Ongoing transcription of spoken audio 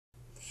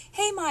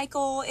Hey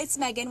Michael, it's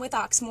Megan with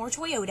Oxmoor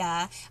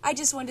Toyota. I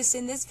just wanted to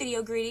send this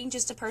video greeting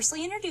just to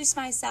personally introduce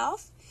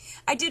myself.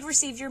 I did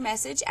receive your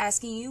message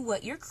asking you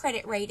what your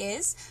credit rate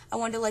is. I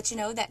wanted to let you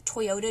know that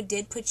Toyota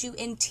did put you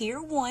in Tier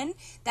 1.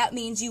 That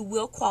means you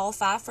will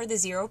qualify for the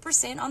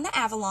 0% on the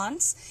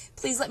Avalons.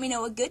 Please let me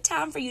know a good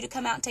time for you to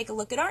come out and take a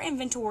look at our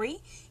inventory.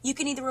 You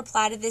can either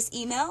reply to this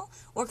email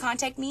or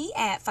contact me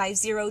at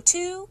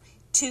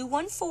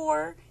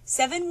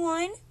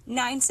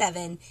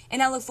 502-214-7197,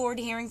 and I look forward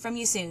to hearing from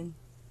you soon.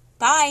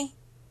 Bye.